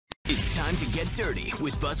It's time to get dirty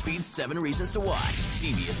with BuzzFeed's 7 Reasons to Watch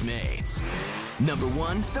Devious Maids. Number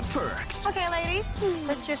 1, the perks. Okay, ladies,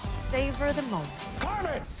 let's just savor the moment.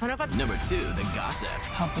 Carmen! Son of a... Number 2, the gossip.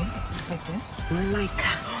 How big? Like this? Oh my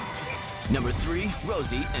God. Number 3,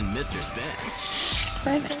 Rosie and Mr. Spence.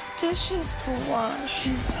 I got dishes to wash.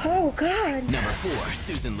 Oh, God. Number 4,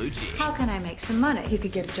 Susan Lucci. How can I make some money? You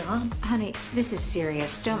could get a job. Honey, this is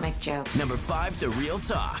serious. Don't make jokes. Number 5, the real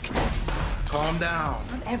talk. Calm down.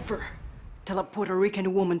 Don't ever tell a Puerto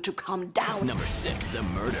Rican woman to calm down. Number 6, the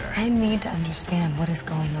murder. I need to understand what is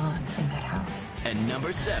going on in that house. And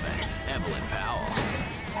number 7, Evelyn Powell.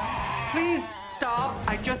 Please stop.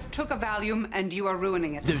 I just took a Valium and you are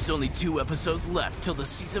ruining it. There's only 2 episodes left till the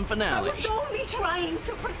season finale. I was only trying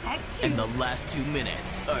to protect you. And the last 2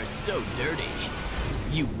 minutes are so dirty,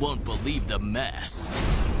 you won't believe the mess.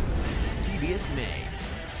 Devious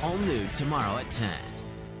Maids, all new tomorrow at 10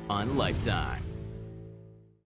 on Lifetime.